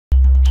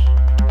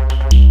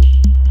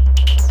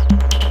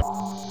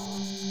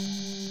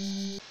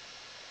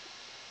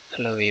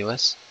Hello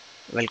viewers,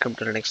 welcome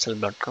to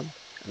redexcel.com.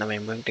 Now I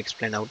am going to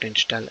explain how to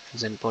install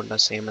Zenphoto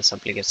CMS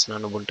application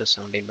on Ubuntu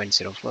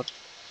 17.04.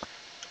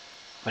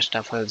 First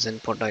of all,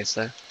 Zenphoto is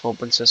a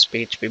open source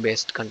PHP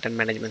based content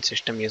management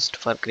system used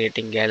for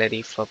creating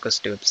gallery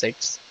focused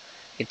websites.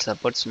 It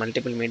supports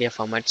multiple media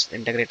formats,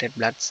 integrated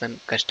blogs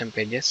and custom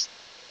pages.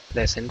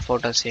 The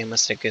Zenphoto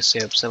CMS requires a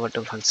web server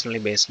to functionally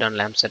based on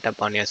LAMP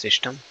setup on your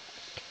system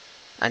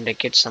and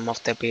requires some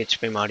of the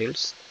PHP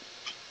modules.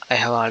 I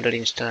have already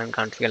installed and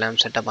configured LAMP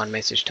setup on my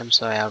system,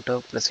 so I have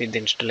to proceed the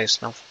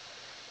installation of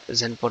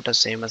Zenphoto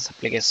CMS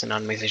application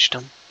on my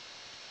system.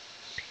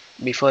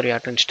 Before we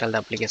have to install the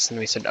application,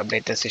 we should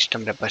update the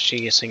system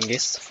repository using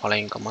this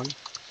following command.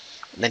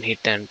 Then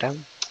hit enter.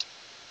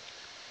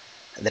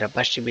 The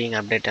repository being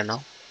updated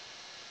now.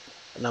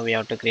 Now we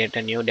have to create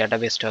a new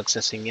database to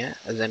accessing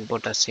a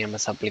Zenphoto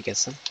CMS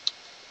application.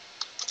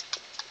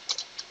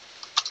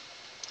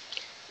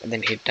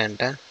 Then hit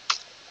enter.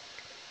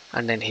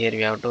 And then here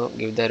we have to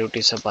give the root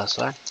user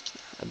password.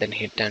 Then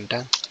hit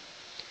enter.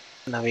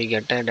 Now we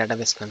get a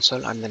database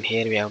console, and then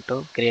here we have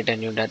to create a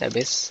new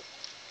database.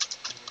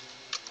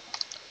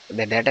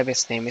 The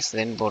database name is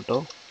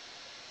Zenphoto.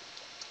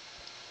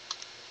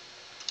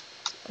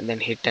 And then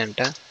hit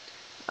enter.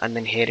 And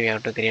then here we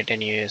have to create a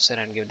new user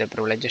and give the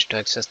privileges to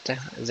access the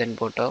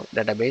Zenphoto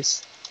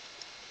database.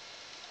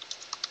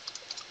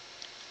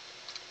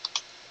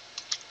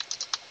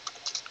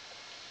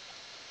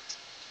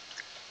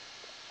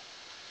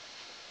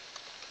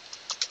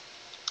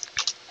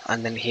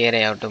 And then here I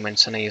have to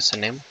mention a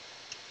username.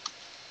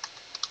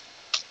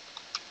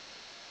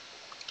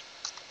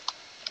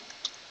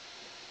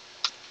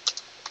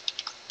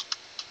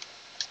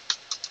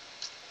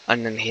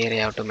 And then here I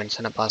have to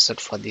mention a password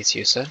for this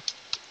user.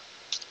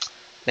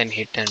 Then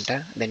hit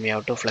enter. Then we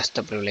have to flush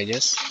the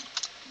privileges.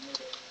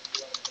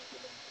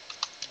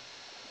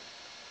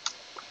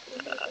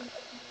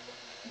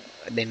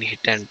 Then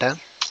hit enter.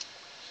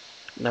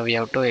 Now we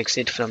have to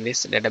exit from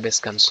this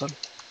database console.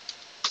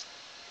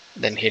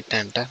 Then hit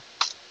enter.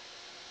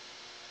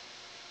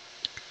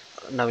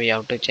 Now we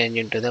have to change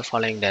into the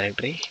following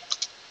directory.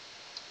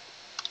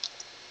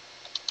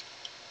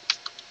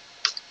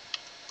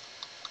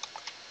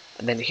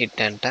 Then hit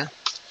enter.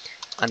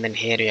 And then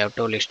here we have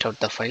to list out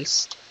the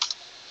files.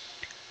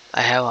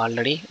 I have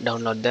already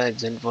downloaded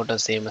the Zenphoto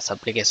CMS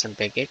application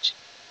package.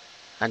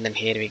 And then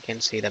here we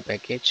can see the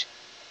package.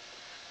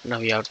 Now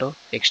we have to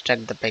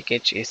extract the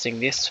package using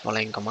this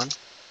following command.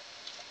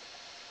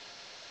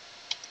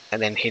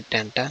 And then hit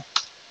enter.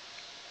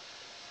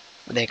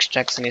 The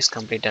extraction is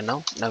completed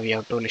now. Now we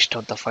have to list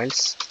out the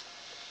files.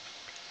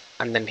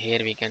 And then here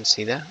we can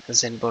see the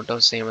Zenphoto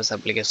CMS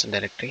application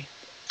directory.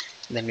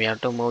 Then we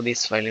have to move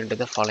this file into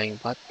the following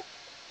path.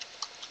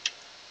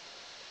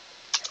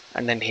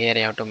 And then here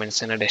I have to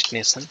mention a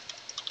destination.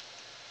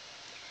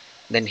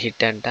 Then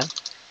hit enter.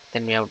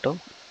 Then we have to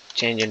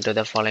change into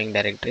the following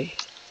directory.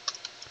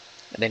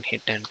 Then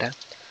hit enter.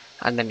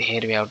 And then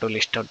here we have to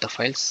list out the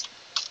files.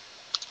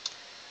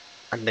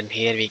 And then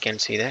here we can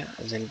see the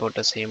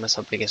Zenphoto CMS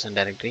application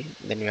directory.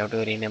 Then we have to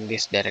rename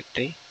this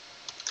directory.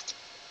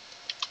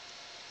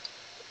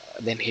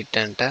 Then hit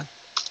enter.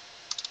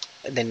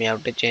 Then we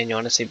have to change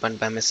ownership and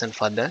permission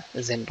for the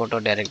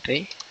Zenphoto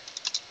directory.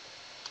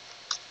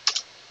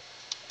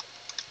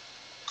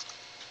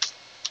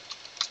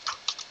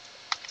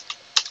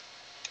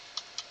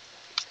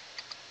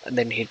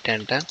 Then hit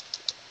enter.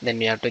 Then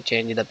we have to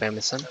change the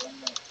permission.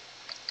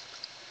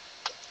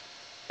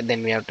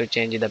 Then we have to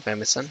change the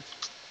permission.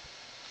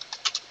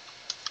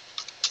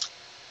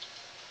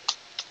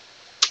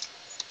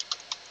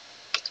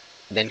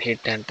 Then hit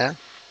enter.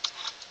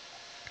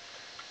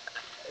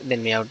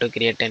 Then we have to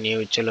create a new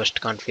virtual host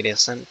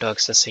configuration to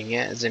accessing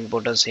a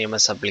Zenphoto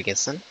CMS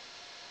application.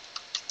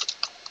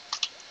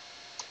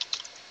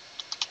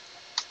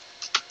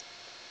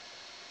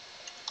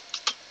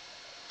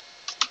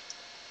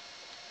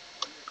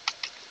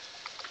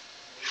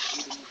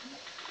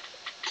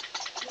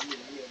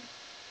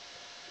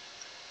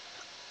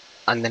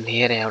 And then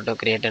here I have to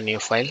create a new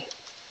file.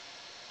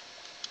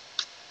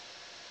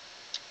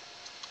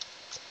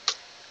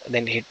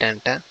 Then hit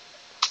enter.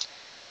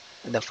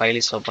 The file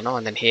is open now,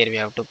 and then here we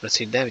have to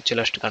proceed the virtual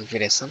host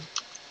configuration.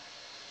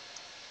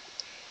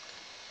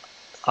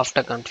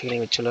 After configuring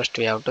virtual host,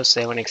 we have to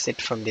save and exit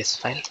from this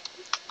file.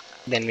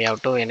 Then we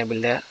have to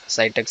enable the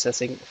site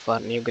accessing for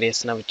new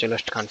creation of virtual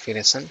host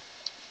configuration.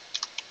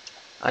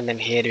 And then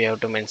here we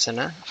have to mention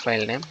a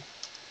file name.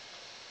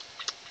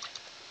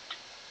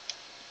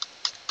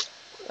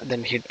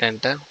 Then hit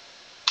enter.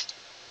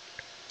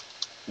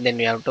 Then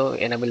we have to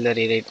enable the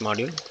rewrite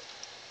module.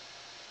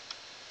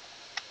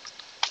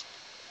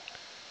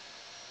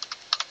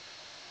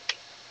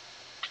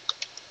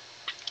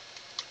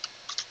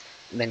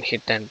 Then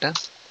hit enter.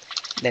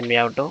 Then we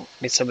have to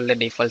disable the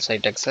default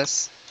site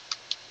access.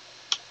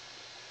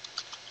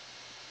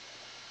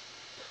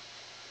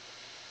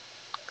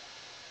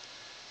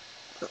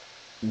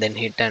 Then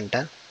hit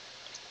enter.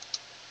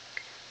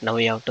 Now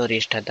we have to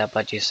restart the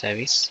Apache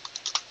service.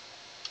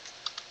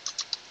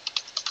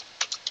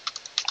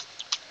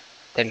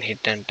 then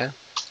hit enter.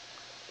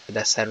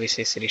 The service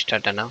is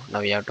restarted now.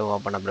 Now we have to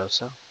open a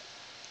browser.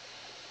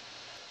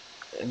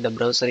 The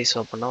browser is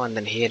open now, and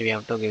then here we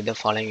have to give the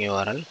following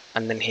URL,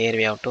 and then here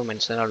we have to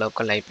mention a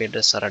local IP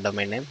address or a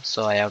domain name.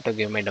 So I have to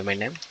give my domain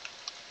name,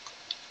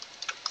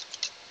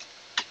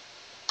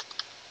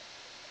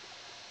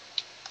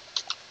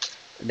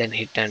 then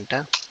hit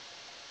enter.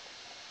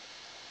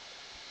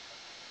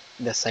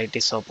 The site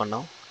is open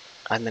now,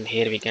 and then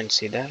here we can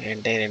see the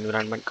entire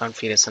environment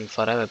configuration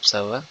for a web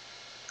server,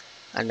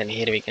 and then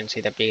here we can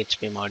see the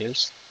PHP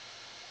modules,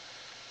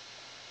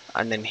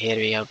 and then here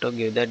we have to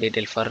give the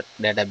detail for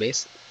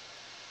database,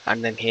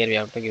 and then here we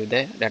have to give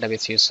the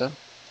database user,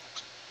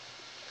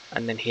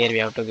 and then here we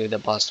have to give the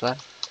password,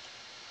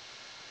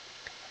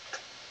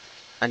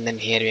 and then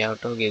here we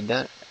have to give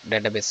the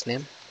database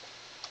name,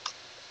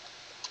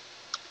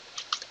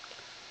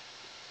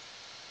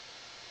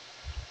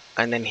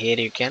 and then here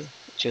you can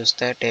choose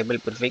the table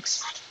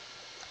prefix.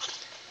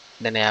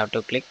 Then I have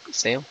to click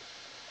save,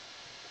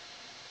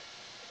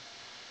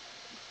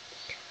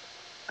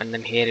 and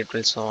then here it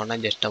will show on a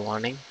just a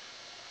warning.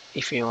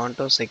 If you want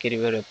to secure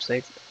your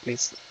website,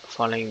 please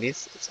following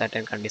this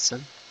certain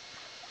condition,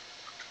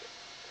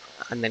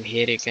 and then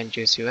here you can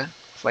choose your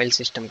file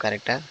system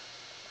character.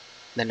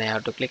 Then I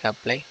have to click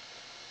apply,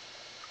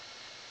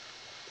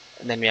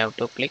 then we have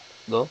to click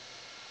go.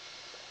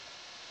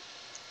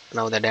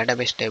 Now the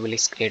database table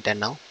is created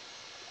now,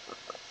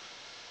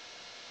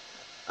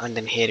 and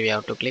then here we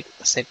have to click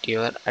set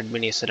your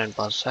admin user and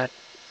password,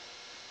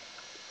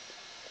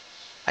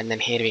 and then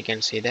here we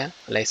can see the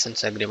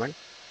license agreement.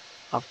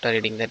 After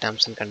reading the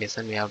terms and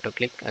condition, we have to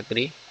click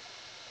agree,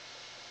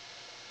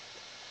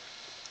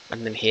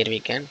 and then here we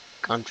can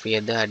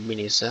configure the admin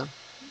user.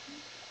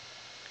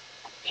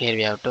 Here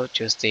we have to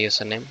choose the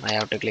username. I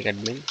have to click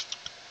admin,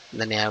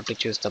 then I have to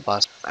choose the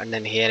password, and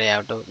then here I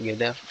have to give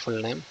the full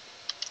name,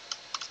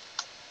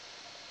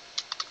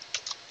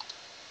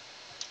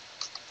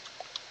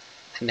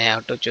 then I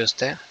have to choose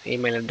the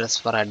email address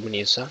for admin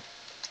user,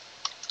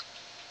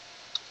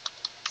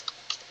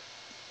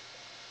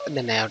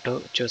 then I have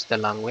to choose the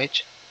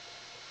language.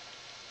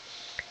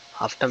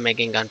 After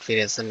making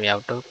configuration, we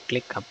have to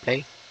click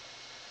apply,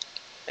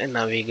 and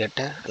now we get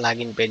a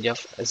login page of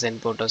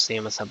Zenphoto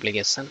CMS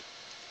application,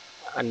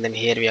 and then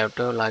here we have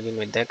to log in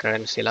with the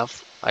credential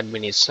of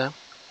admin user,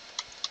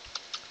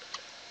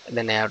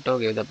 then I have to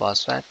give the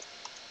password,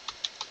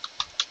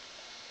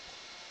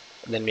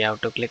 then we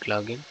have to click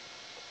login.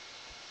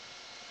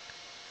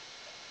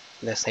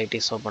 The site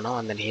is open now,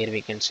 and then here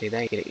we can see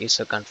the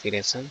user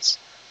configurations.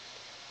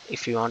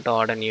 If you want to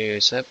add a new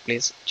user,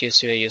 please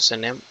choose your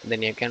username,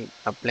 then you can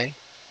apply,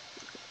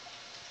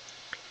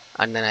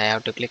 and then I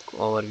have to click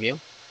overview,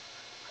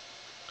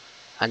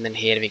 and then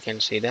here we can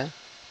see the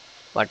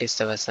what is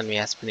the version we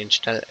has been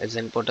installed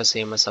Zenphoto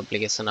CMS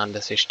application on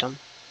the system,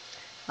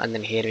 and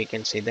then here we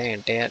can see the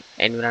entire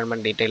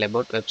environment detail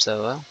about web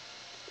server,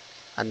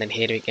 and then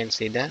here we can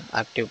see the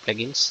active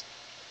plugins,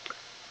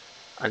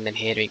 and then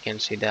here we can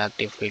see the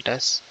active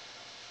filters,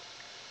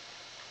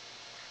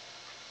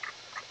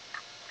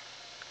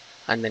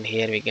 and then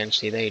here we can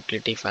see the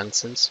utility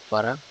functions for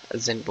a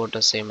Zenphoto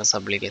CMS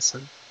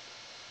application.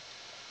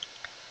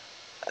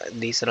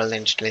 These are all the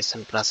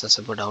installation process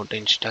about how to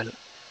install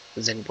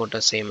Zenphoto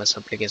CMS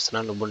application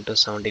on Ubuntu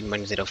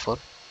 17.04.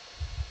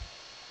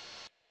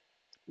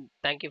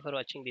 Thank you for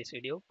watching this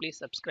video. Please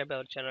subscribe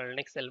our channel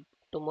Linux Help.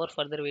 To more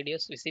further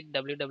videos, visit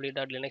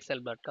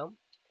www.linuxhelp.com.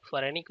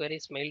 For any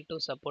queries, mail to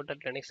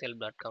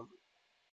support@linuxhelp.com.